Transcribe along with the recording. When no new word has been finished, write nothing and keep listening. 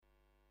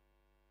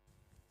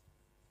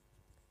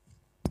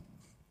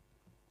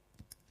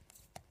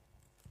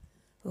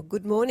Well,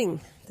 good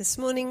morning. This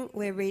morning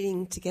we're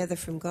reading together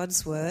from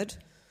God's Word,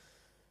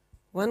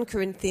 1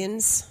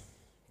 Corinthians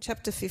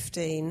chapter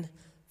 15,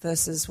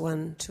 verses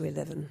 1 to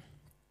 11.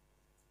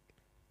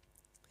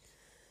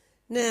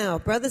 Now,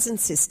 brothers and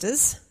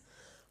sisters,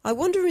 I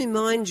want to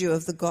remind you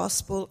of the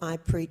gospel I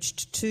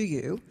preached to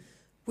you,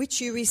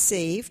 which you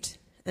received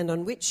and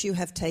on which you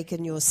have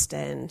taken your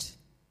stand.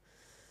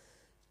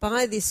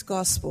 By this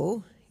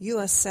gospel you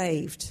are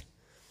saved,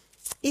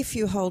 if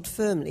you hold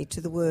firmly to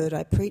the word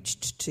I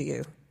preached to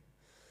you.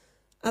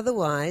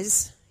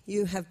 Otherwise,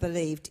 you have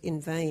believed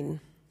in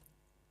vain.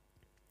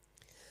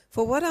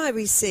 For what I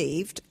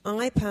received,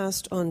 I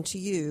passed on to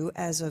you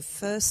as of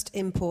first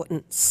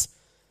importance,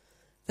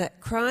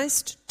 that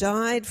Christ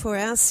died for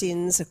our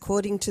sins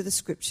according to the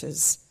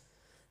Scriptures,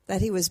 that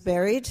he was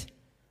buried,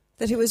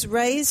 that he was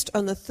raised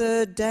on the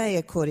third day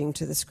according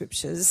to the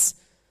Scriptures,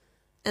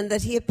 and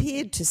that he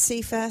appeared to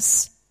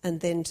Cephas and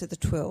then to the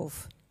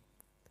 12.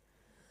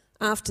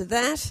 After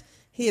that,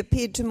 he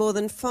appeared to more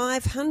than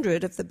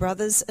 500 of the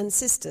brothers and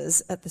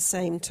sisters at the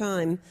same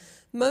time,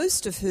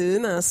 most of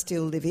whom are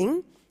still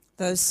living,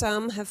 though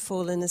some have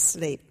fallen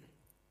asleep.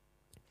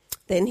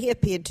 Then he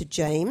appeared to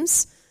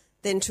James,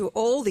 then to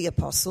all the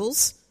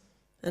apostles,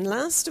 and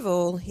last of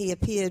all he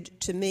appeared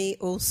to me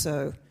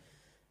also,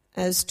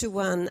 as to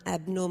one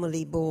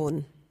abnormally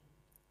born.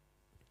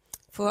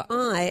 For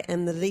I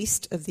am the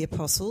least of the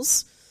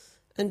apostles,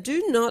 and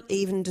do not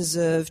even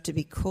deserve to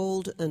be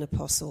called an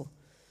apostle,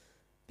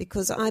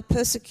 because I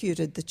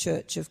persecuted the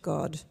church of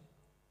God.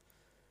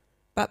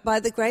 But by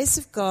the grace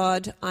of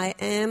God I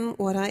am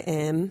what I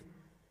am,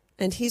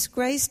 and his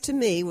grace to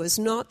me was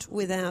not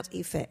without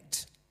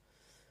effect.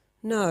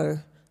 No,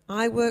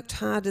 I worked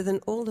harder than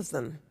all of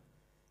them,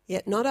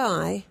 yet not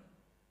I,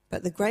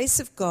 but the grace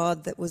of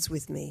God that was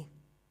with me.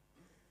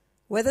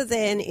 Whether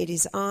then it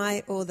is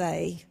I or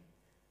they,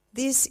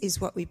 this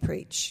is what we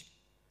preach,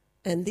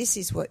 and this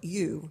is what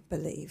you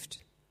believed.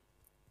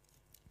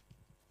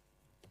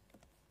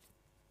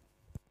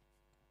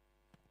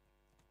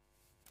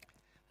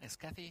 Thanks,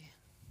 Kathy.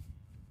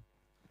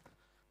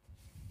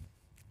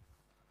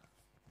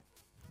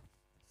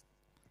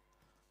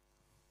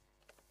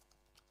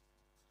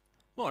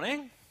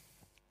 Morning.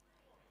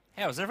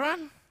 How's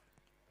everyone?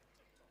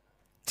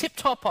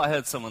 Tip-top, I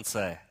heard someone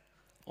say.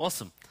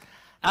 Awesome.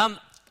 I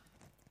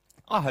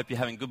hope you're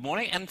having a good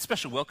morning, and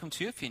special welcome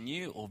to you if you're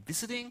new or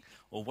visiting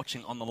or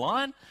watching on the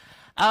line.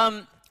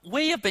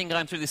 We have been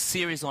going through this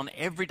series on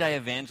everyday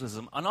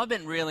evangelism, and I've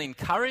been really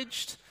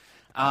encouraged.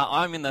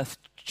 I'm in the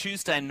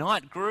Tuesday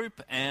night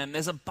group, and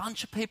there's a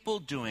bunch of people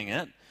doing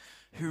it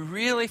who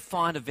really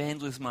find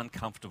evangelism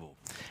uncomfortable,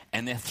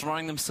 and they're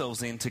throwing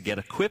themselves in to get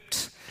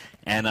equipped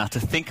and to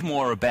think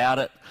more about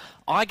it.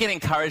 I get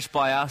encouraged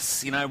by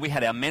us. You know, we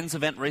had our men's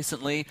event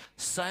recently.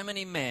 So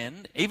many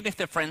men, even if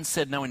their friends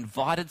said no,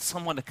 invited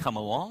someone to come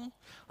along.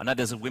 I know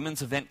there's a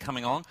women's event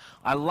coming along.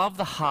 I love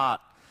the heart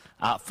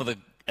for the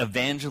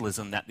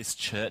evangelism that this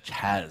church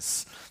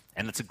has.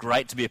 And it's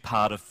great to be a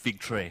part of Fig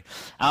Tree.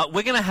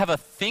 We're going to have a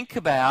think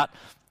about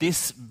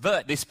this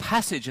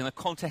passage in the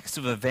context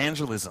of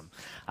evangelism.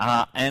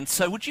 And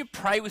so would you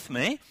pray with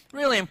me?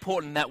 Really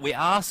important that we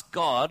ask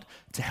God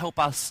to help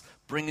us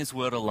bring his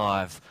word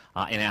alive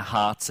in our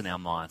hearts and our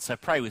minds. So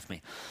pray with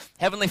me.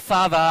 Heavenly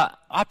Father,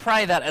 I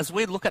pray that as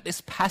we look at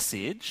this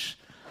passage,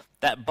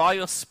 that by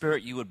your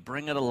Spirit you would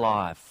bring it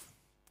alive.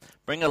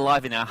 Bring it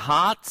alive in our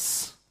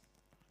hearts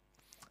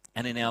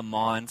and in our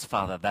minds,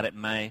 Father, that it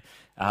may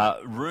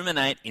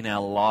ruminate in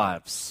our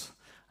lives.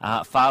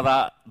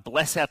 Father,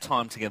 bless our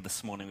time together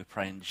this morning, we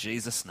pray in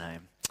Jesus'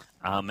 name.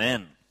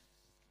 Amen.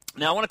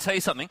 Now, I want to tell you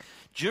something.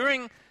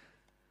 During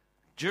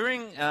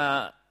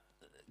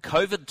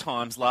COVID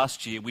times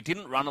last year, we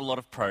didn't run a lot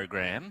of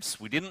programs.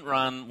 We didn't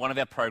run one of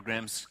our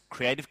programs,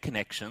 Creative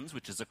Connections,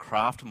 which is a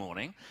craft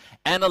morning.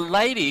 And a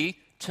lady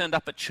turned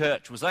up at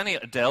church. It was only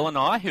Adele and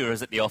I who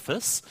was at the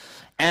office.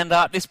 And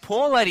this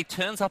poor lady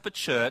turns up at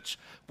church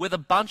with a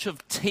bunch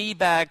of tea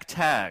bag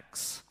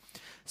tags.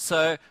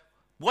 So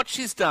what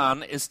she's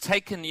done is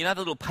taken, you know,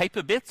 the little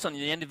paper bits on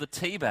the end of the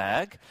tea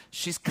bag.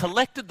 She's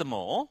collected them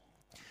all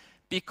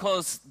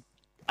because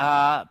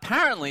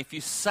apparently if you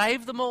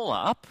save them all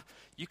up,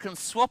 you can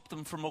swap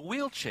them from a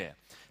wheelchair.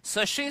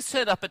 So she's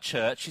turned up at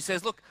church. She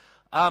says, look,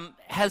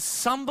 has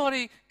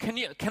somebody,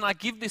 can I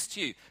give this to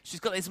you? She's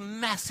got these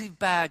massive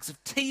bags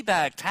of tea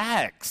bag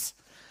tags.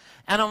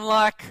 And I'm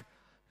like,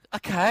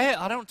 okay,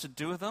 I don't know what to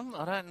do with them.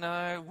 I don't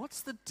know.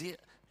 What's the deal?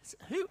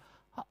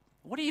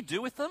 What do you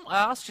do with them?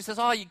 I asked. She says,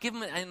 oh, you give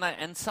them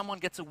and someone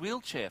gets a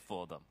wheelchair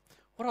for them.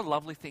 What a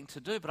lovely thing to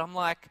do. But I'm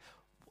like,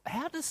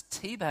 how does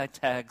tea bag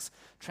tags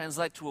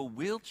translate to a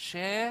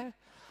wheelchair?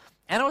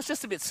 And I was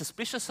just a bit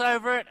suspicious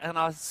over it, and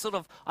I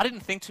didn't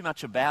think too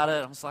much about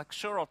it. I was like,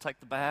 sure, I'll take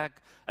the bag.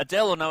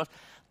 Adele will know it.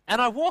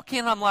 And I walk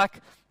in, I'm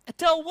like,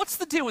 Adele, what's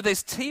the deal with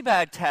these tea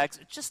bag tags?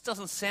 It just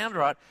doesn't sound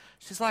right.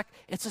 She's like,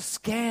 it's a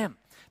scam.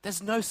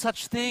 There's no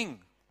such thing.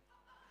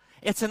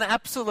 It's an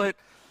absolute,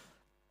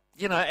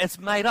 it's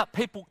made up.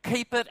 People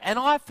keep it. And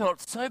I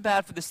felt so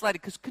bad for this lady,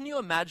 because can you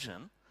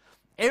imagine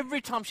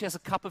every time she has a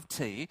cup of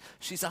tea,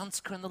 she's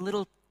unscrewing the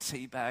little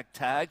tea bag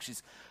tag.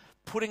 She's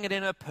putting it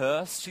in her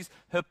purse.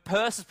 Her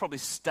purse is probably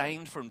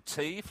stained from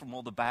tea, from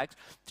all the bags.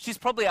 She's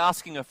probably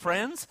asking her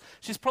friends.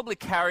 She's probably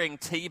carrying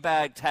tea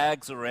bag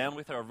tags around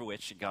with her everywhere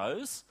she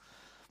goes.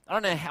 I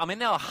don't know how,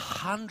 there are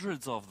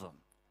hundreds of them.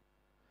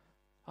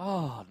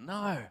 Oh,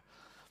 no.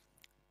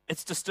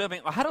 It's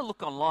disturbing. I had a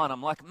look online.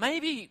 I'm like,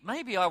 maybe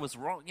I was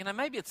wrong.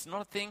 Maybe it's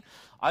not a thing.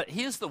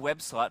 Here's the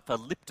website for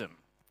Lipton.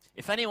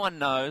 If anyone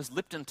knows,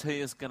 Lipton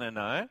Tea is going to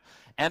know.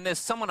 And there's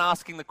someone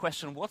asking the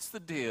question, what's the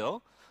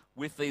deal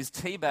with these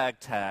tea bag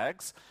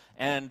tags?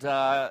 And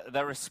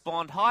they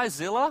respond, hi,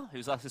 Zilla,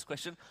 who's asked this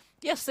question.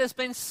 Yes, there's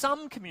been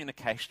some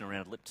communication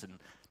around Lipton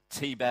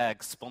Tea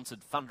Bag sponsored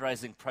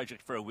fundraising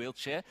project for a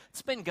wheelchair.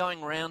 It's been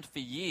going around for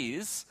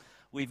years.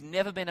 We've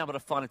never been able to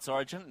find its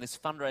origin, and this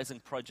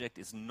fundraising project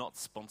is not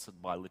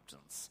sponsored by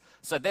Lipton's.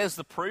 So there's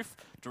the proof,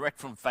 direct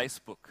from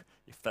Facebook,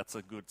 if that's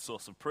a good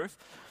source of proof.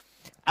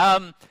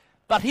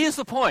 But here's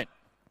the point.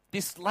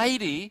 This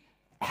lady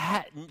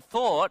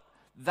thought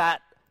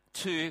that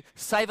to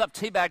save up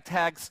tea bag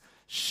tags,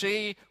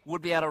 she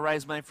would be able to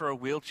raise money for a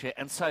wheelchair.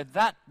 And so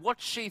that, what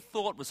she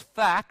thought was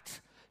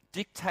fact,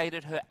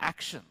 dictated her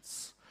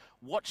actions.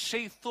 What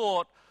she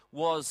thought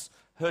was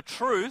her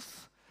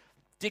truth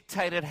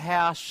dictated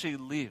how she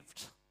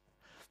lived.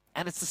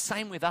 And it's the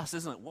same with us,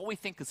 isn't it? What we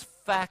think is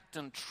fact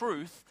and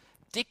truth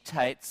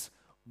dictates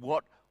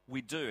what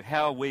we do,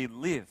 how we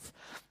live.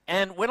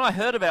 And when I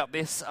heard about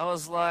this, I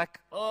was like,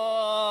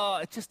 oh,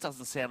 it just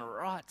doesn't sound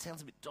right. It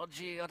sounds a bit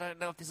dodgy. I don't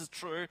know if this is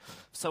true.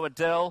 So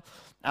Adele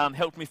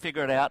helped me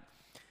figure it out.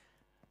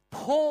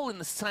 Paul, in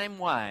the same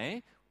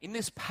way, in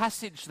this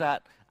passage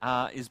that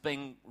is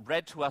being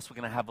read to us, we're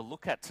going to have a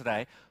look at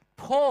today,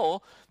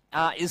 Paul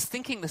is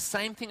thinking the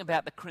same thing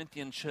about the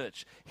Corinthian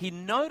church. He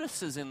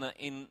notices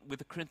with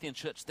the Corinthian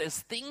church, there's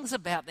things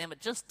about them, it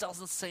just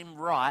doesn't seem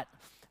right.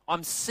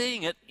 I'm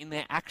seeing it in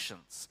their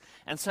actions.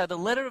 And so the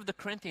letter of the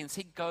Corinthians,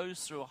 he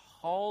goes through a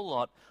whole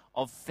lot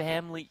of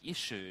family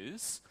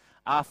issues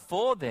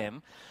for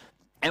them.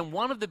 And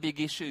one of the big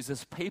issues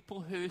is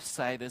people who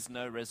say there's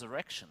no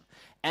resurrection.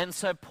 And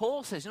so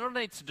Paul says, you know what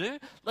I need to do?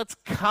 Let's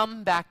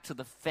come back to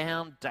the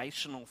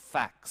foundational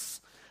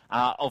facts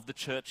of the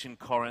church in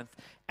Corinth,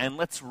 and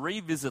let's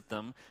revisit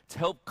them to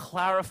help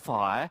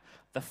clarify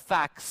the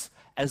facts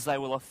as they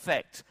will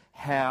affect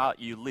how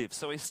you live.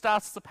 So he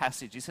starts the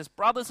passage. He says,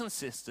 brothers and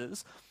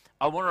sisters,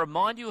 I want to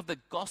remind you of the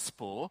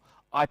gospel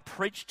I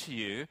preached to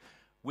you,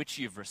 which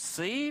you've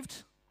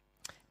received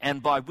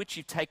and by which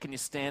you've taken your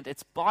stand.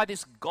 It's by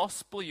this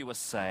gospel you are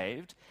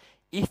saved,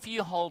 if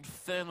you hold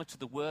firmly to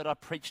the word I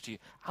preached to you.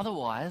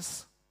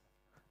 Otherwise,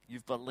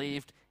 you've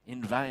believed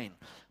in vain.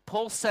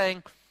 Paul's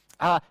saying,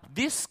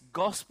 this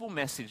gospel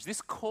message,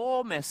 this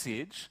core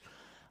message,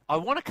 I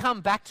want to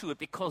come back to it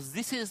because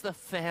this is the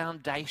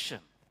foundation.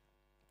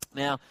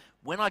 Now,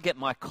 when I get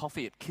my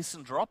coffee at Kiss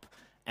and Drop,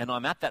 and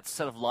I'm at that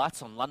set of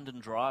lights on London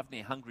Drive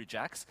near Hungry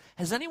Jack's,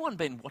 has anyone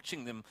been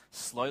watching them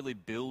slowly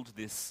build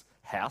this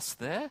house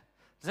there?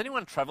 Does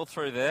anyone travel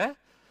through there?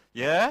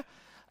 Yeah?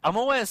 I'm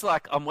always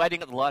like, I'm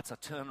waiting at the lights, I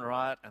turn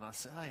right, and I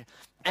say, oh, yeah.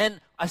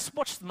 And I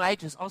watched the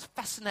majors. I was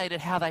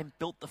fascinated how they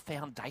built the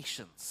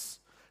foundations.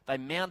 They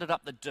mounted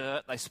up the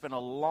dirt, they spent a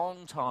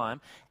long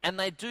time, and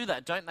they do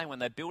that, don't they, when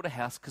they build a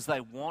house, because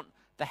they want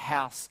the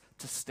house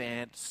to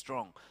stand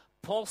strong.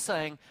 Paul's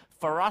saying,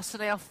 for us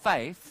in our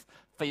faith,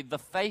 for the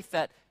faith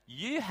that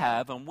you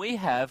have and we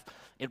have,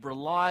 it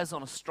relies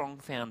on a strong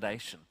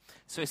foundation.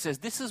 So he says,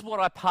 this is what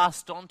I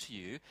passed on to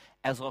you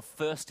as of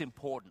first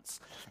importance.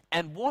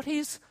 And what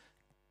he's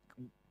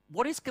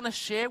going to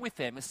share with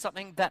them is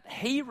something that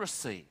he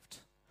received.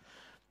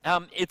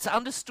 It's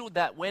understood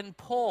that when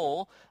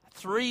Paul,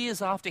 3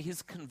 years after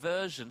his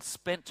conversion,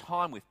 spent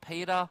time with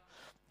Peter,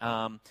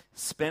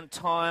 spent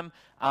time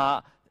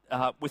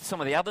with some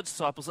of the other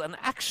disciples, and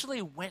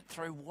actually went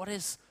through what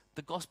is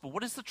the gospel,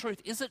 what is the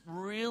truth? Is it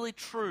really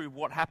true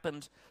what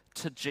happened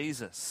to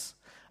Jesus?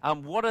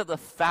 What are the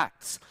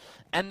facts?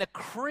 And the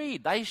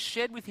creed, they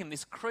shared with him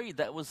this creed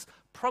that was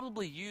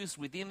probably used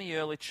within the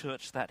early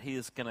church that he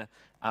is going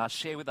to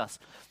share with us.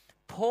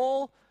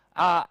 Paul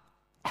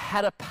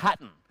had a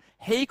pattern.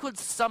 He could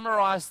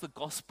summarize the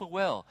gospel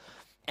well.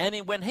 And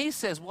when he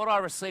says, what I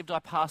received, I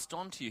passed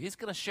on to you, he's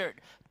going to share it.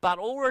 But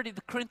already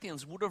the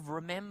Corinthians would have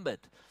remembered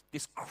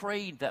this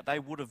creed that they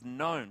would have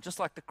known, just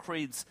like the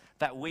creeds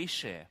that we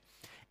share.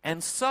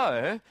 And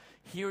so,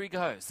 here he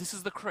goes. This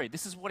is the creed.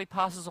 This is what he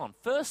passes on.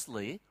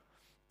 Firstly,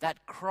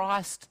 that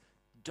Christ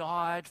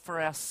died for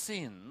our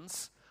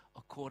sins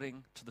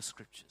according to the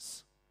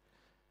Scriptures.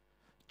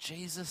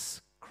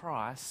 Jesus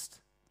Christ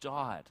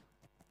died.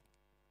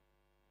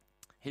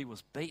 He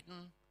was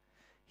beaten.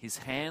 His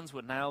hands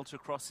were nailed to a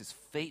cross. His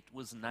feet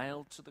was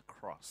nailed to the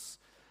cross.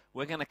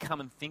 We're going to come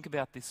and think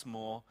about this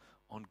more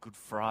on Good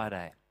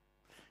Friday.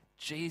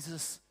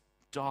 Jesus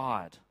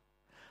died,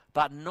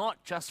 but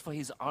not just for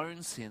his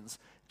own sins.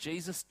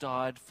 Jesus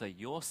died for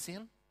your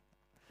sin.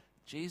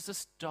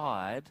 Jesus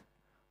died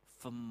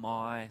for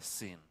my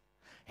sin.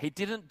 He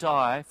didn't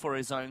die for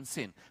his own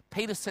sin.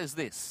 Peter says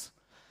this.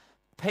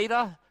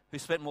 Peter, who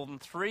spent more than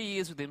 3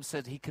 years with him,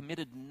 said he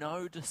committed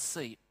no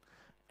deceit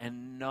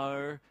and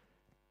no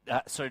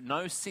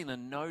sin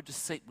and no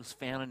deceit was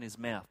found in his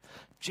mouth.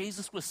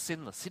 Jesus was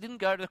sinless. He didn't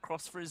go to the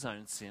cross for his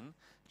own sin.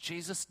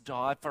 Jesus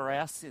died for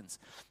our sins.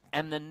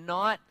 And the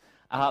night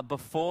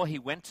before he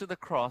went to the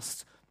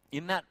cross,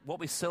 in that what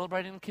we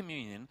celebrate in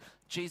communion,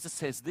 Jesus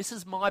says, "This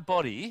is my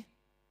body,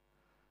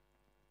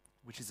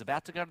 which is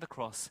about to go to the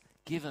cross,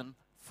 given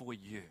for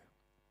you."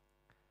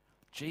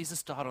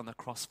 Jesus died on the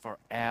cross for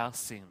our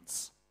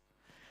sins.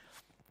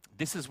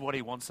 This is what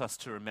he wants us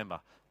to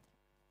remember.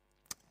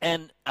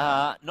 And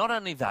not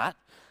only that,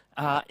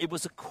 it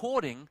was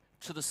according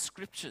to the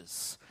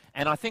scriptures.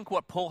 And I think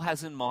what Paul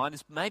has in mind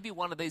is maybe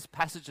one of these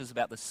passages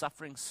about the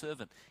suffering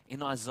servant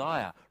in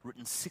Isaiah,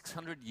 written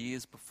 600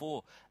 years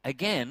before.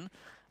 Again,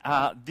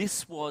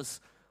 this was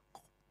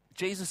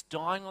Jesus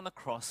dying on the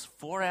cross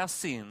for our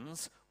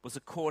sins was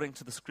according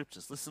to the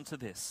scriptures. Listen to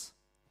this.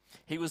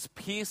 He was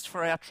pierced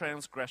for our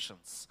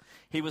transgressions.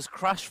 He was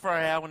crushed for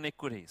our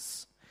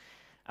iniquities.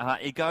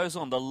 It goes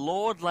on, the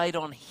Lord laid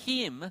on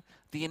him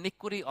the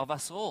iniquity of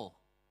us all.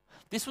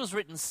 This was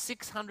written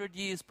 600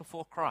 years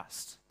before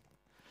Christ.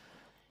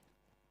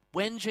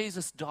 When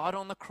Jesus died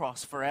on the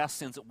cross for our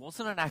sins, it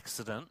wasn't an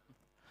accident.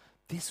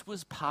 This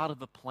was part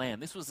of a plan.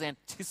 This was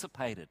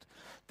anticipated.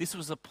 This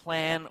was a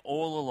plan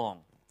all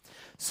along.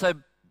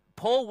 So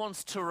Paul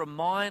wants to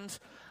remind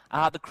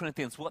the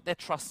Corinthians what they're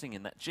trusting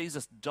in, that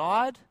Jesus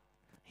died,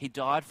 he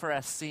died for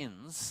our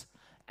sins,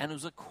 and it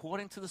was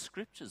according to the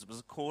scriptures. It was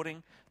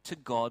according to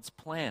God's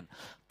plan.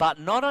 But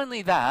not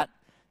only that,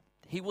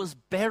 he was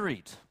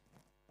buried.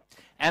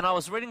 And I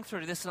was reading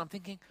through this and I'm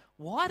thinking,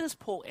 why does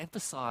Paul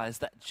emphasize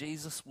that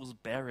Jesus was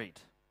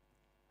buried?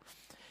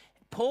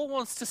 Paul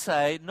wants to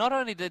say, not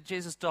only did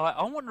Jesus die,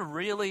 I want to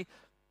really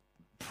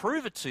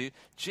prove it to you,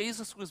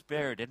 Jesus was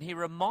buried. And he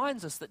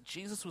reminds us that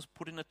Jesus was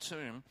put in a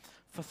tomb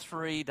for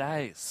 3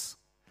 days.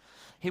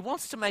 He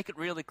wants to make it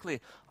really clear.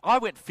 I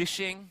went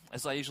fishing,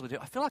 as I usually do.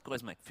 I feel like I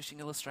always make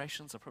fishing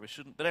illustrations. I probably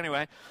shouldn't. But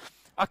anyway,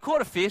 I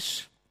caught a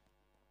fish,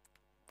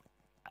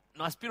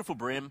 nice beautiful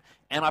brim,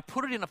 and I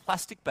put it in a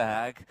plastic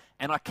bag,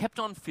 and I kept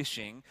on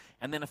fishing,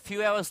 and then a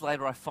few hours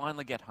later I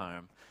finally get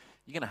home.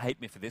 You're going to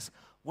hate me for this.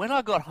 When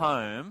I got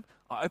home,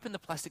 I opened the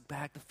plastic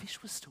bag. The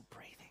fish was still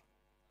breathing.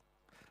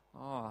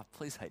 Oh,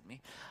 please hate me.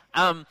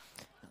 I'm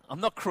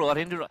not cruel. I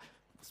didn't do it.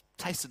 It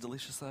tasted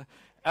delicious, though.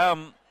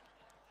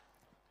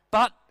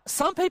 But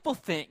some people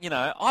think,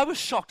 I was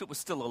shocked it was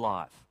still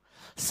alive.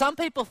 Some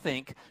people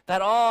think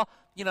that,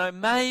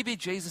 maybe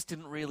Jesus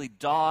didn't really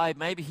die.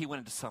 Maybe he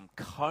went into some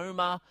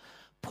coma.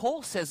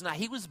 Paul says, no,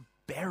 he was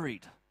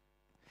buried.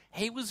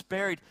 He was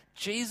buried.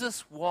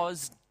 Jesus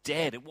was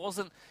dead. It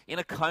wasn't in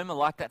a coma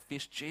like that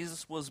fish.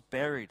 Jesus was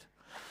buried.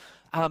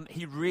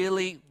 He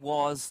really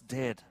was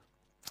dead.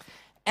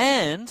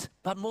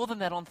 But more than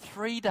that, on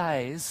 3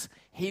 days,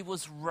 he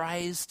was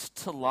raised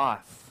to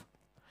life.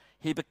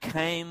 He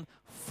became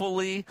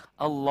fully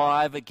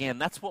alive again.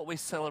 That's what we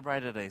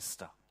celebrate at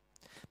Easter.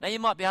 Now you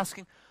might be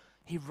asking,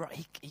 he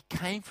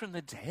came from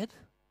the dead?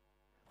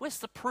 Where's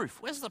the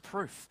proof?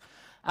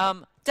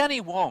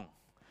 Danny Wong.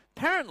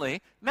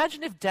 Apparently,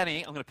 imagine if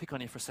Danny, I'm going to pick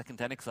on you for a second,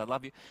 Danny, because I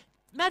love you.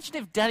 Imagine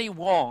if Danny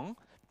Wong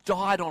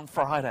died on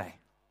Friday.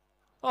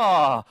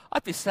 Oh,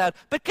 I'd be sad.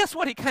 But guess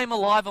what? He came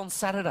alive on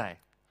Saturday.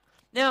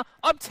 Now,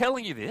 I'm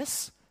telling you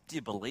this. Do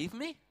you believe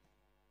me?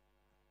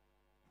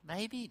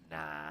 Maybe?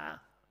 Nah,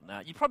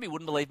 you probably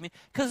wouldn't believe me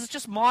because it's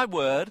just my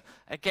word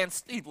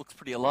against, he looks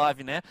pretty alive,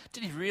 Did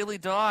he really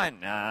die?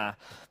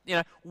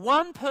 Nah.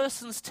 One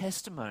person's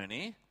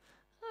testimony,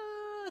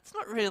 it's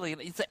not really,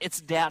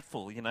 it's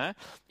doubtful, In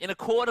a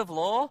court of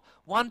law,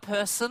 one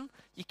person,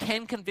 you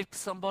can convict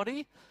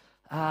somebody,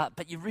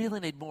 but you really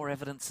need more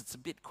evidence. It's a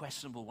bit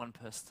questionable, one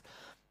person.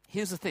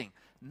 Here's the thing.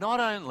 Not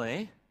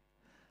only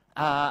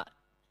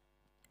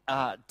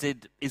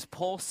is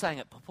Paul saying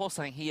it? Paul's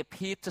saying he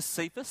appeared to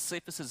Cephas.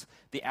 Cephas is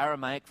the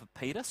Aramaic for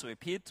Peter, so he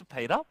appeared to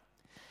Peter.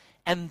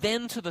 And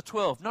then to the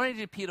 12. Not only did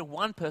he appear to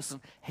one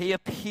person, he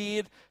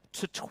appeared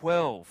to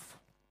 12.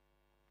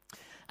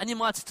 And you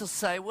might still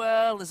say,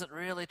 well, is it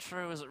really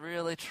true? Is it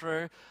really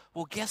true?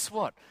 Well, guess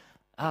what?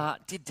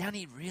 Did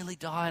Danny really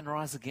die and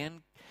rise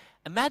again?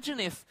 Imagine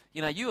if,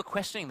 you were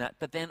questioning that,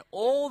 but then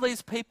all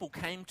these people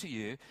came to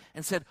you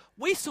and said,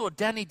 we saw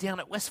Danny down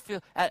at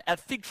Westfield, at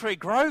Fig Tree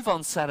Grove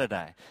on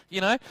Saturday.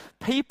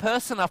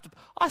 Person after,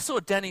 I saw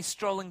Danny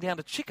strolling down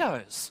to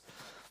Chico's.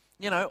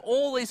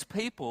 All these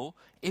people,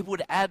 it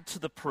would add to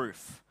the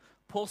proof.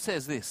 Paul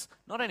says this,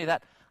 not only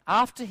that,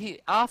 after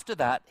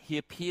that, he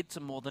appeared to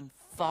more than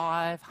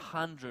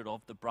 500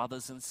 of the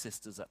brothers and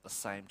sisters at the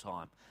same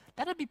time.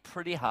 That'd be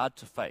pretty hard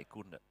to fake,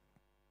 wouldn't it?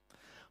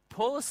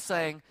 Paul is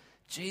saying,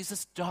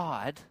 Jesus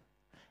died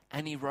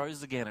and he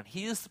rose again. And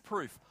here's the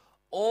proof.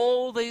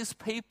 All these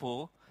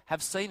people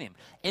have seen him.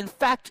 In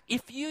fact,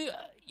 if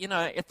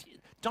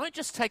don't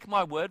just take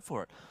my word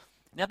for it.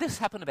 Now, this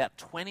happened about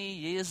 20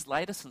 years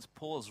later since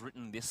Paul has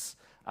written this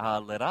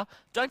letter.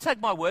 Don't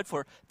take my word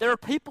for it. There are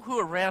people who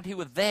are around who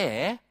were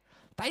there.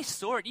 They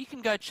saw it. You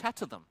can go chat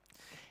to them.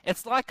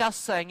 It's like us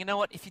saying, you know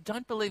what, if you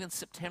don't believe in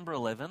September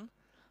 11, it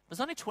was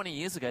only 20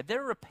 years ago.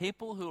 There are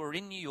people who are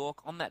in New York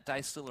on that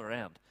day still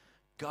around.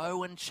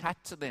 Go and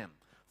chat to them.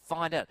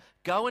 Find out.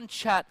 Go and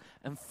chat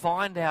and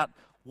find out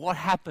what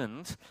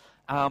happened.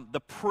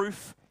 The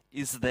proof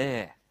is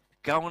there.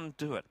 Go and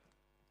do it.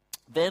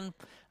 Then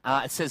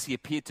it says he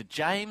appeared to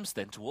James,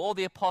 then to all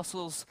the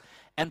apostles.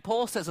 And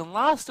Paul says, and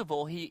last of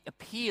all, he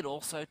appeared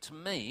also to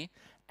me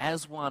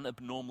as one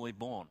abnormally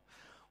born.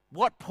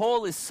 What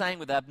Paul is saying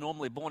with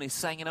abnormally born, he's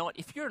saying, you know what,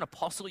 if you're an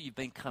apostle, you've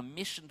been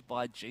commissioned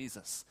by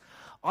Jesus.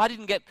 I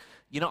didn't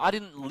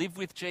live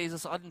with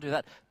Jesus, I didn't do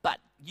that. But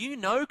you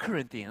know,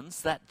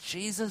 Corinthians, that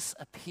Jesus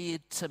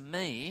appeared to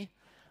me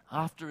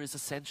after his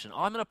ascension.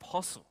 I'm an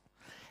apostle.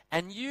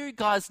 And you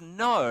guys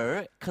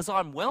know, because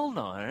I'm well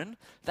known,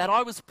 that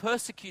I was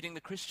persecuting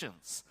the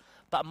Christians.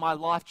 But my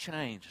life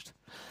changed.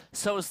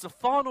 So as the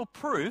final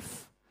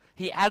proof,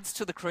 he adds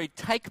to the creed,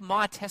 take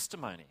my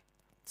testimony,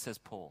 says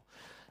Paul.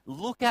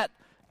 Look at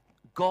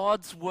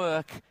God's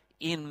work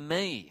in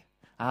me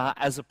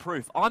as a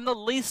proof. I'm the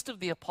least of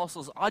the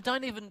apostles. I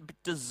don't even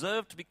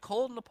deserve to be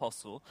called an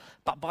apostle,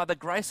 but by the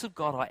grace of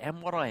God I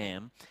am what I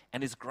am,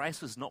 and his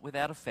grace was not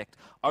without effect.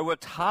 I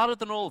worked harder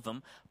than all of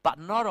them, but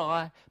not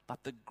I,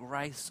 but the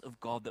grace of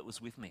God that was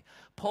with me.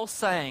 Paul's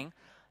saying,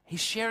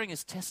 he's sharing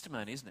his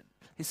testimony, isn't it?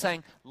 He's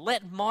saying,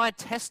 let my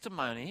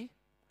testimony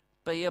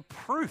be a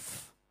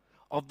proof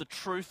of the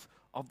truth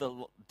of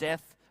the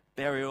death,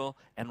 burial,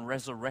 and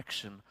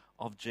resurrection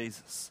of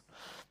Jesus.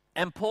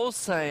 And Paul's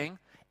saying,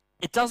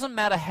 it doesn't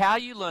matter how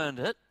you learned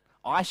it,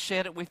 I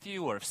shared it with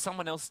you, or if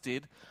someone else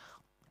did,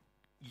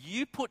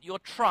 you put your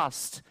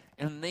trust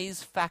in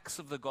these facts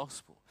of the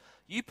gospel.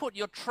 You put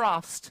your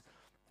trust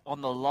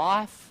on the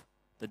life,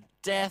 the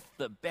death,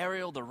 the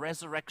burial, the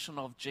resurrection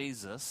of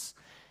Jesus.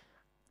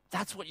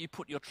 That's what you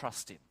put your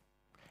trust in.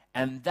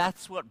 And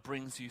that's what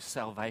brings you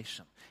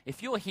salvation.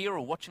 If you're here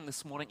or watching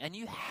this morning and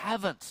you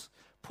haven't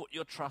put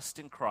your trust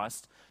in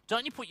Christ,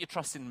 don't you put your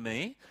trust in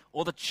me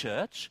or the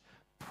church.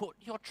 Put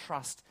your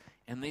trust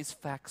in these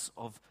facts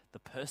of the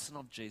person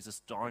of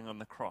Jesus dying on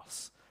the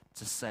cross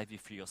to save you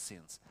for your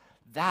sins.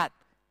 That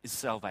is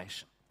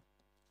salvation.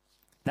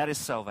 That is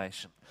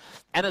salvation.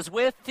 And as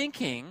we're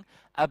thinking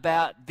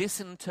about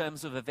this in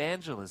terms of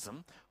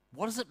evangelism,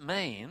 what does it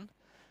mean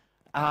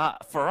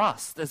for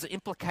us? There's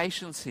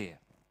implications here.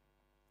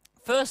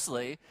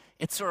 Firstly,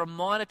 it's a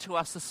reminder to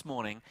us this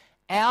morning,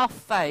 our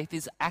faith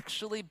is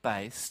actually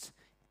based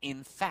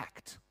in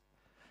fact.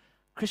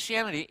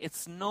 Christianity,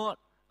 it's not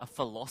a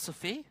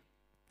philosophy.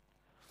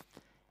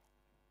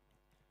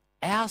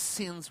 Our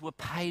sins were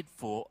paid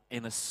for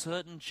in a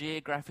certain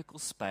geographical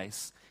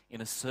space,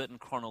 in a certain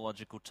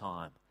chronological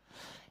time.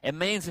 It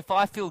means if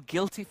I feel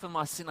guilty for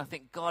my sin, I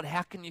think, God,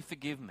 how can you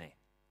forgive me?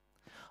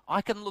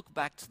 I can look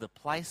back to the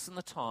place and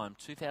the time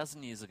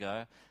 2,000 years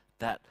ago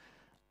that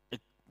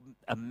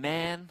a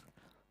man,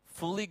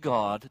 fully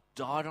God,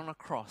 died on a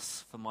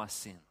cross for my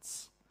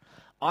sins.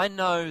 I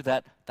know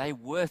that they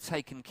were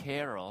taken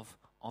care of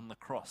on the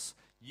cross.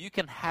 You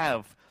can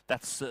have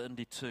that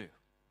certainty too.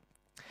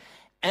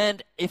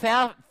 And if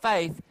our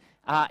faith,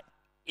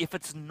 if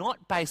it's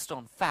not based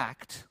on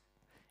fact,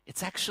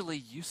 it's actually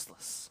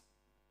useless.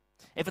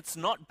 If it's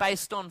not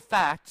based on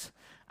fact,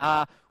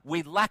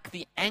 we lack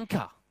the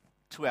anchor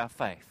to our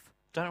faith,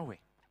 don't we?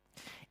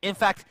 In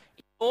fact,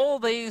 if all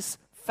these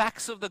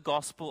facts of the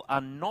gospel are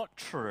not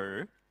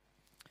true,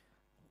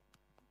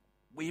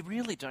 we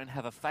really don't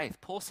have a faith.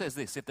 Paul says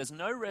this, if there's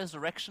no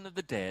resurrection of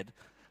the dead,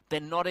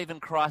 then not even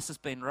Christ has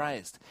been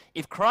raised.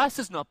 If Christ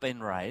has not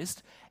been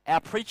raised, our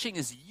preaching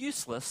is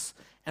useless,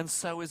 and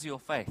so is your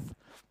faith.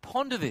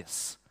 Ponder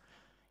this.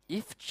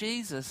 If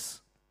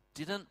Jesus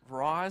didn't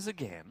rise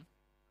again,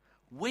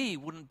 we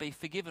wouldn't be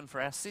forgiven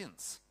for our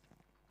sins.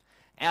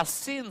 Our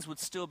sins would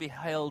still be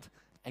held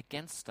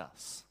against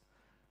us.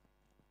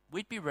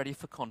 We'd be ready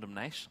for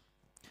condemnation.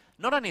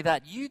 Not only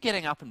that, you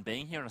getting up and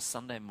being here on a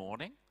Sunday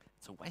morning,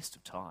 it's a waste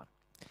of time.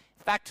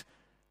 In fact,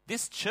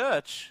 this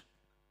church,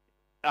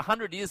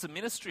 100 years of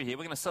ministry here,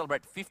 we're going to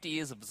celebrate 50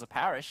 years as a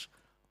parish,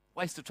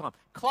 waste of time.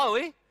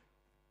 Chloe,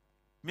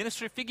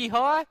 ministry of Figgy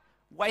High,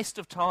 waste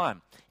of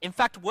time. In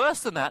fact,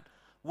 worse than that,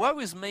 woe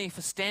is me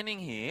for standing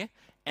here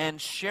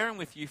and sharing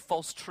with you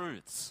false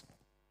truths.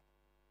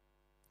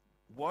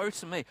 Woe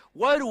to me.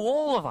 Woe to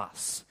all of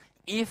us.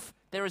 If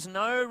there is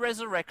no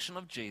resurrection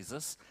of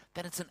Jesus,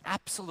 then it's an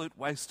absolute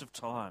waste of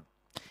time.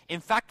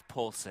 In fact,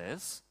 Paul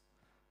says,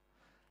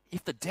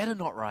 if the dead are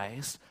not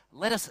raised,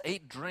 let us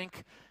eat,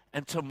 drink,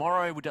 and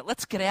tomorrow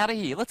let's get out of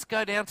here. Let's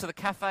go down to the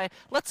cafe.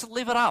 Let's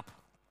live it up.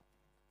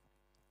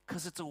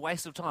 Because it's a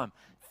waste of time.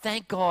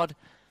 Thank God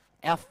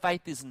our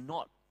faith is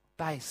not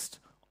based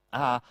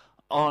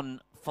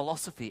on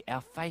philosophy.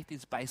 Our faith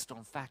is based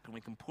on fact, and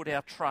we can put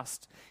our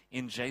trust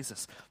in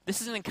Jesus.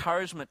 This is an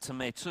encouragement to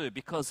me too,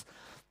 because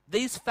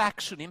these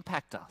facts should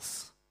impact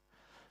us.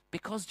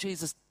 Because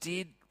Jesus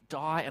did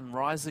die and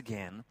rise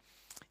again,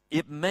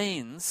 it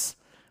means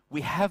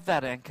we have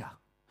that anchor.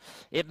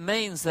 It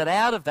means that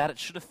out of that it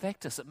should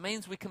affect us. It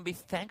means we can be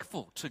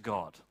thankful to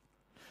God.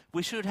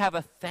 We should have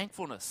a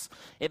thankfulness.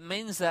 It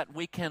means that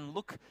we can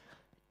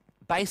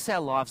base our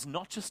lives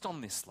not just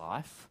on this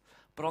life,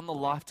 but on the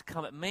life to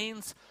come. It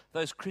means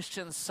those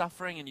Christians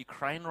suffering in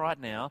Ukraine right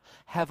now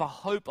have a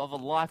hope of a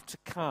life to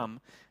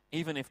come,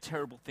 even if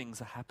terrible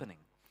things are happening.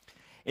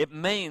 It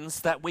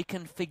means that we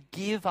can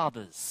forgive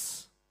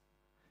others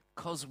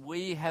because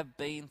we have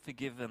been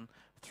forgiven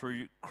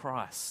through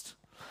Christ.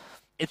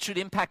 It should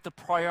impact the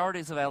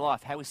priorities of our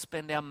life, how we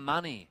spend our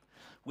money,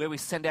 where we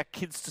send our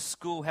kids to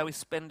school, how we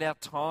spend our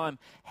time,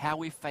 how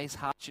we face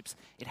hardships.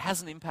 It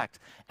has an impact.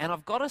 And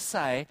I've got to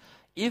say,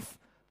 if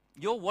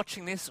you're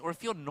watching this, or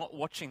if you're not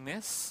watching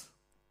this,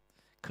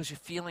 because you're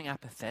feeling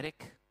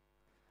apathetic,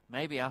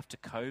 maybe after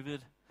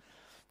COVID,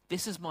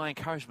 this is my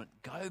encouragement.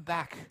 Go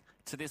back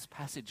to this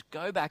passage.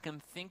 Go back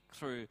and think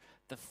through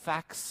the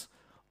facts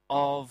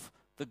of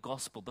the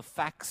gospel, the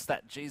facts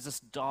that Jesus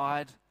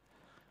died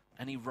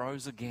and he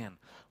rose again.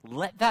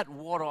 Let that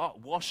water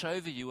wash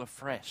over you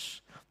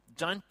afresh.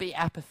 Don't be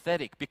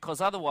apathetic,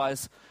 because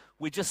otherwise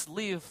we just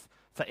live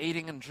for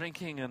eating and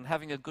drinking and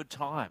having a good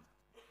time.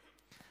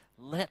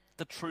 Let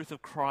the truth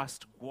of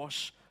Christ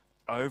wash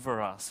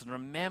over us. And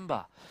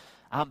remember,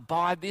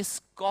 by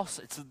this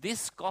gospel, it's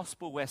this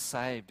gospel we're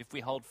saved if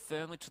we hold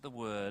firmly to the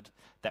word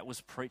that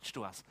was preached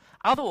to us.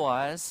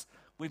 Otherwise,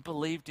 we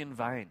believed in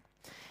vain.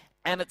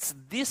 And it's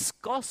this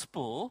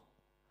gospel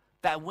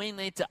that we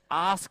need to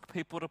ask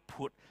people to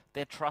put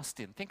their trust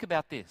in. Think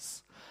about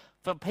this.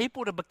 For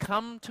people to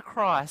come to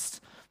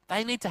Christ,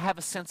 they need to have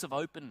a sense of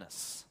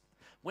openness.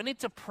 We need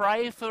to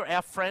pray for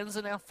our friends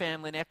and our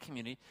family and our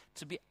community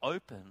to be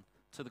open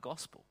to the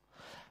gospel.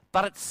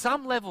 But at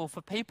some level,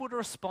 for people to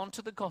respond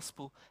to the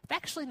gospel, they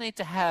actually need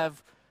to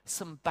have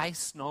some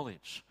base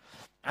knowledge.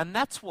 And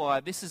that's why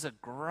this is a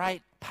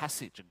great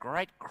passage, a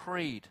great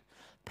creed.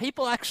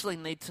 People actually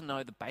need to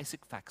know the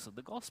basic facts of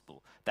the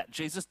gospel. That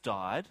Jesus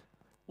died,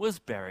 was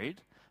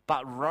buried,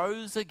 but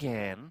rose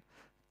again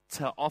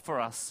to offer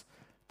us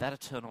that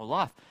eternal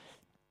life.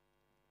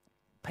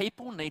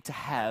 People need to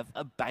have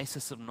a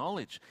basis of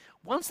knowledge.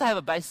 Once they have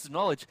a basis of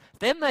knowledge,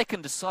 then they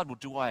can decide, well,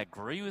 do I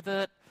agree with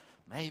it?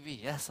 Maybe,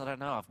 yes, I don't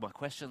know. I have my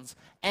questions.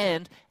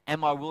 And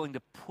am I willing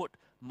to put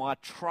my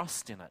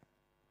trust in it?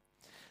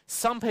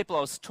 Some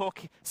people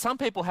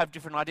have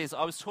different ideas.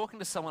 I was talking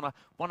to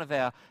one of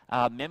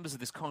our members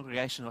of this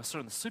congregation who I saw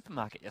in the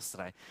supermarket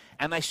yesterday,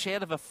 and they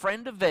shared of a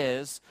friend of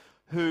theirs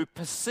who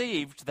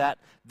perceived that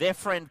their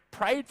friend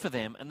prayed for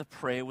them and the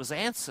prayer was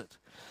answered.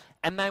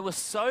 And they were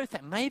so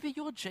maybe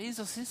your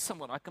Jesus is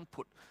someone I can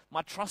put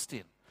my trust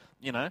in,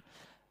 you know.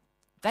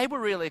 They were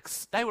really,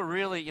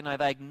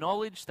 they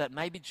acknowledged that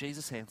maybe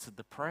Jesus answered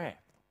the prayer.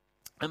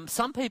 And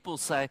some people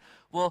say,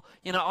 well,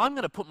 I'm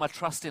going to put my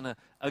trust in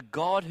a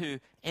God who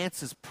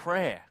answers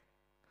prayer.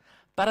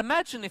 But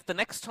imagine if the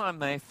next time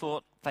they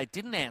thought God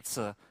didn't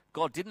answer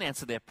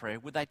their prayer,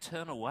 would they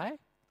turn away?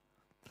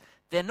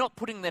 They're not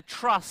putting their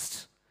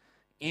trust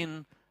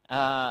in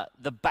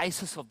the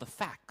basis of the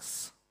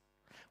facts.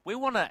 We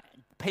want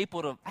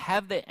people to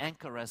have their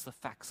anchor as the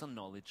facts and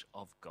knowledge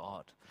of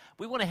God.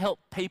 We want to help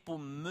people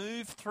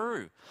move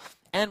through.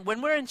 And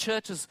when we're in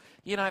churches,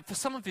 for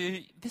some of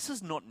you, this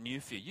is not new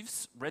for you.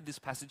 You've read this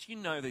passage, you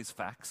know these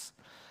facts.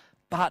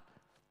 But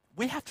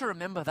we have to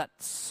remember that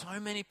so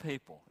many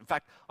people, in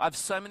fact, I have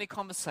so many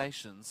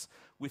conversations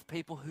with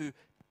people who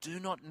do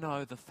not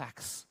know the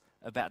facts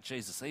about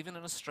Jesus, even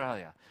in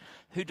Australia,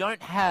 who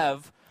don't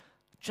have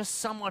just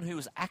someone who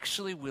is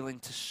actually willing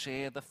to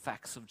share the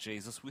facts of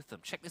Jesus with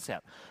them. Check this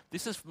out.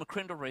 This is from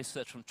McCrindle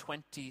research from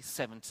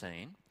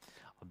 2017.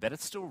 I bet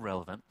it's still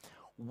relevant.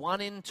 1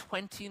 in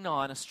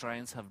 29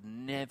 Australians have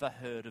never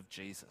heard of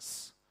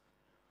Jesus.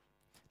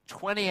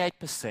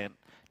 28%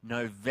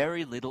 know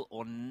very little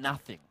or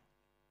nothing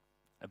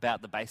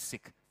about the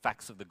basic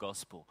facts of the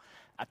gospel.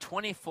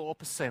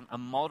 24%, a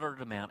moderate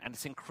amount, and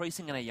it's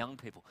increasing in our young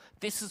people.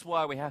 This is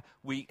why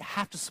we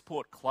have to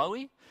support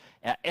Chloe,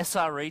 our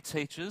SRE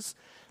teachers,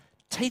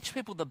 teach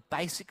people the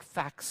basic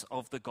facts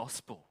of the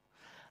gospel.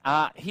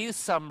 Here's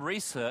some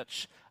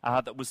research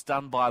that was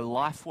done by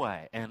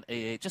Lifeway, and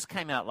it just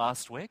came out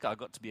last week. I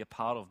got to be a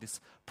part of this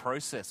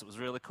process. It was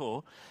really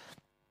cool.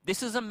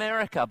 This is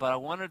America, but I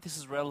wonder if this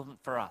is relevant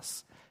for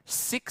us.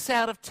 6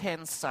 out of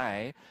 10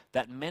 say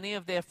that many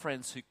of their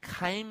friends who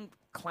claim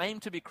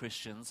to be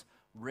Christians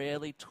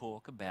rarely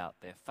talk about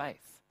their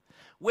faith.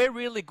 We're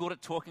really good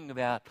at talking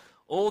about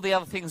all the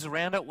other things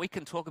around it. We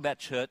can talk about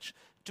church.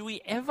 Do we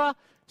ever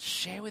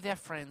share with our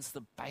friends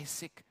the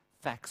basic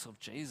facts of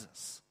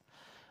Jesus?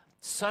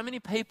 So many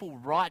people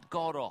write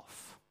God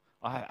off.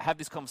 I have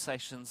these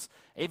conversations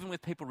even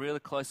with people really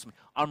close to me.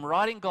 I'm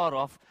writing God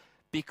off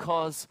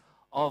because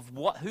of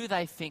who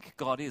they think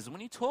God is. And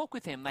when you talk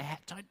with them, they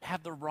don't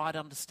have the right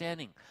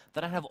understanding.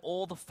 They don't have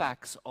all the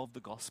facts of the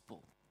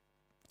gospel.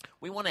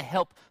 We want to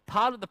help.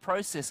 Part of the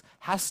process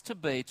has to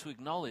be to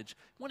acknowledge.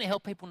 We want to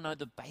help people know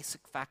the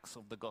basic facts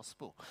of the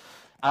gospel.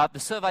 The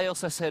survey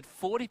also said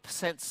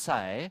 40%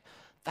 say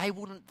they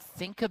wouldn't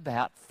think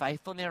about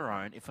faith on their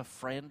own if a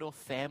friend or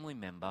family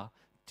member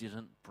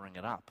didn't bring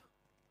it up.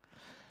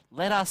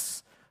 Let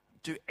us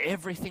do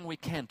everything we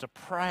can to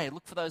pray,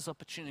 look for those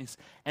opportunities,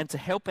 and to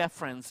help our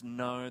friends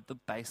know the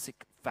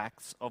basic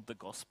facts of the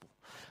gospel.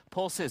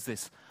 Paul says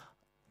this,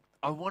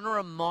 I want to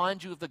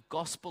remind you of the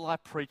gospel I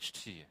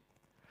preached to you,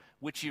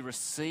 which you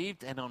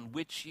received and on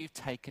which you've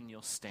taken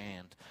your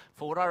stand.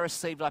 For what I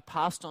received, I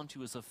passed on to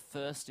you as of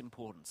first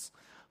importance.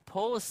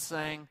 Paul is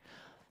saying,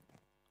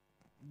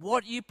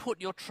 what you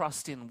put your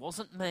trust in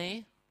wasn't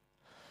me,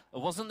 it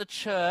wasn't the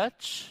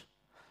church.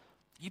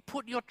 You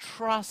put your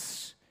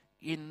trust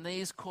in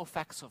these core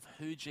facts of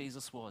who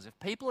Jesus was. If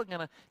people are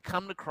going to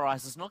come to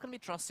Christ, it's not going to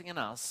be trusting in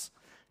us.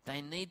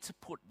 They need to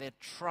put their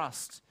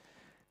trust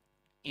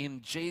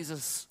in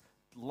Jesus'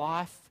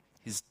 life,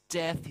 his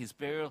death, his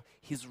burial,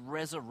 his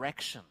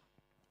resurrection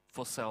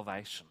for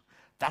salvation.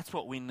 That's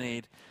what we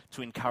need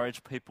to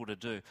encourage people to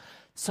do.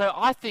 So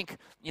I think,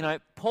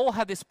 Paul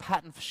had this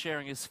pattern for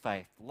sharing his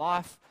faith.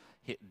 Life,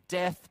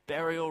 death,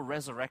 burial,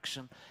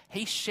 resurrection.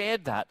 He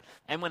shared that.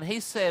 And when he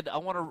said, I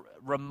want to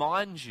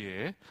remind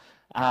you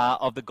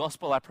of the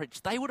gospel I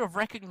preached, they would have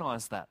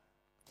recognized that.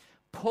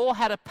 Paul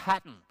had a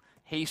pattern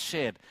he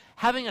shared.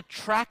 Having a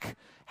track,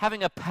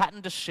 having a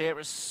pattern to share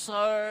is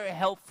so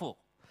helpful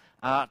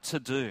to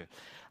do.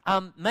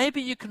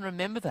 Maybe you can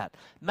remember that.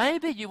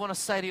 Maybe you want to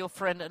say to your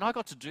friend, and I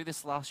got to do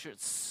this last year,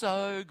 it's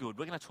so good.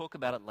 We're going to talk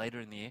about it later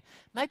in the year.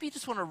 Maybe you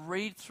just want to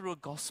read through a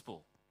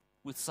gospel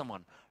with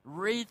someone.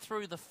 Read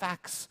through the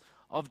facts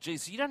of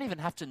Jesus. You don't even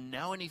have to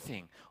know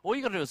anything. All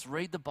you got to do is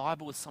read the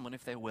Bible with someone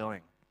if they're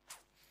willing.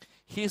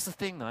 Here's the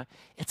thing though,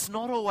 it's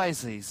not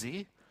always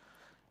easy.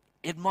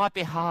 It might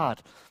be hard.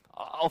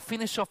 I'll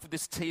finish off with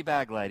this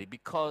teabag lady,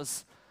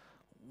 because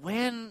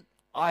when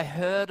I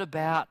heard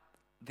about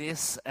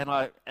this and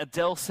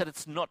Adele said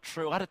it's not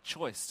true, I had a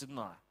choice, didn't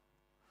I?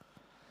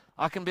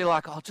 I can be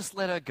like, I'll just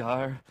let her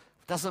go.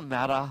 It doesn't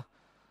matter.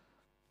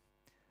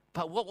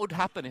 But what would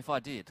happen if I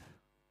did?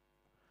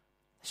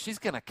 She's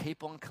going to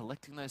keep on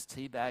collecting those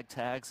teabag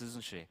tags,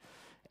 isn't she?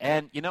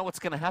 And you know what's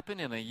going to happen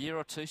in a year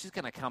or two? She's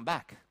going to come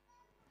back.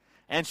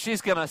 And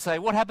she's going to say,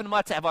 what happened to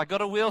my tag? Have I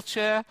got a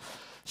wheelchair?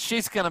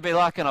 She's going to be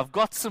like, and I've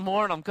got some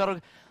more, and I'm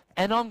going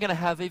to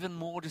have even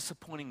more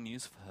disappointing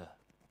news for her.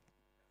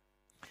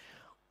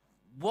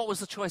 What was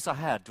the choice I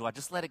had? Do I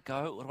just let it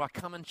go, or do I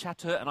come and chat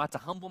to her? And I had to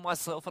humble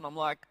myself, and I'm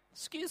like,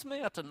 excuse me,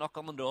 I had to knock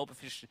on the door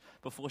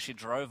before she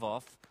drove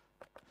off.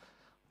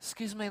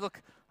 Excuse me,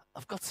 look,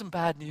 I've got some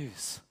bad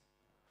news.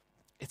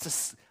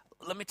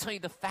 Let me tell you,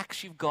 the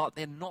facts you've got,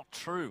 they're not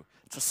true.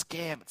 It's a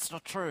scam. It's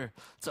not true.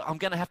 So I'm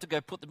going to have to go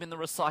put them in the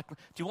recycling.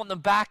 Do you want them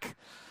back?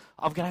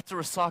 I'm going to have to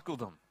recycle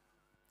them.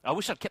 I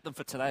wish I'd kept them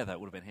for today, though. It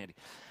would have been handy.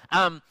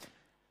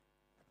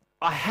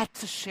 I had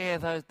to share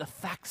the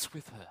facts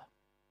with her.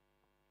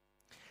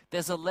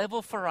 There's a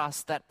level for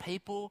us that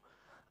people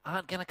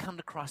aren't going to come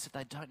to Christ if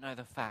they don't know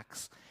the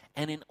facts.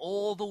 And in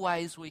all the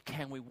ways we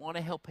can, we want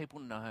to help people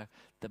know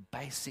the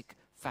basic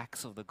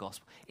facts of the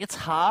gospel. It's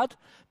hard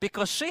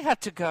because she had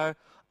to go,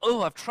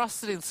 oh, I've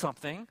trusted in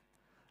something,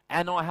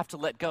 and now I have to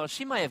let go.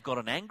 She may have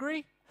gotten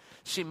angry.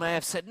 She may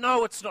have said,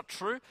 no, it's not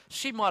true.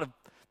 She might have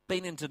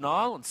been in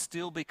denial and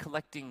still be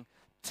collecting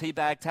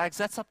teabag tags.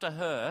 That's up to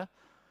her.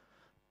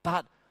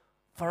 But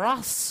for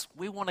us,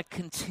 we want to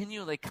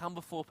continually come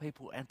before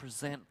people and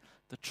present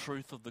the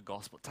truth of the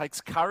gospel. It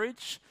takes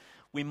courage.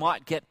 We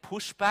might get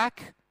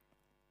pushback.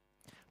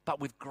 But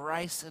with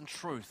grace and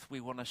truth, we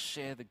want to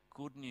share the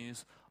good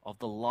news of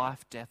the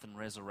life, death, and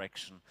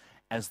resurrection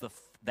as the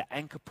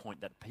anchor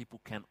point that people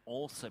can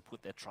also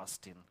put their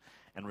trust in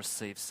and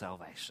receive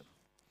salvation.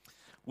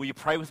 Will you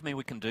pray with me?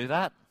 We can do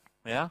that.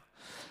 Yeah?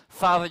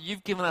 Father,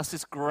 you've given us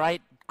this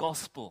great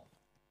gospel.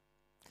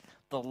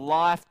 The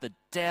life, the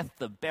death,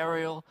 the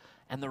burial,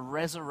 and the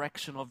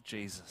resurrection of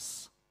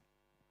Jesus.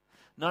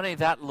 Not only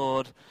that,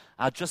 Lord,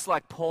 just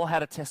like Paul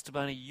had a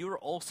testimony, you're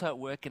also at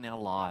work in our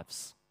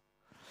lives.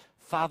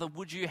 Father,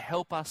 would you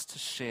help us to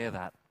share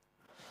that?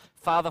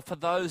 Father, for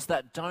those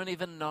that don't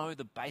even know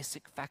the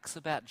basic facts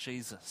about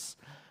Jesus,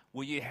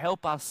 will you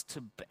help us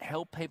to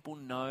help people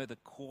know the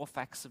core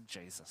facts of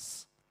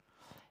Jesus?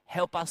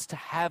 Help us to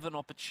have an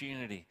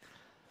opportunity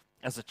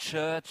as a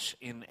church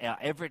in our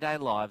everyday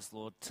lives,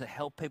 Lord, to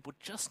help people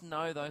just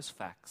know those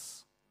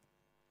facts.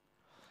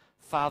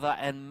 Father,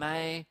 and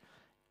may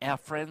our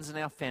friends and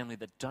our family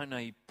that don't know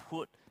you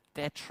put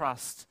their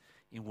trust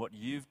in what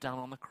you've done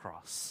on the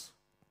cross,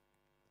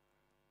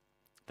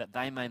 that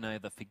they may know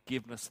the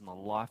forgiveness and the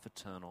life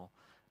eternal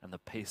and the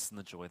peace and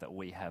the joy that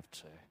we have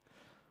too.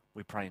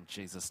 We pray in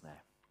Jesus' name.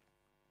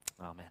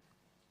 Amen.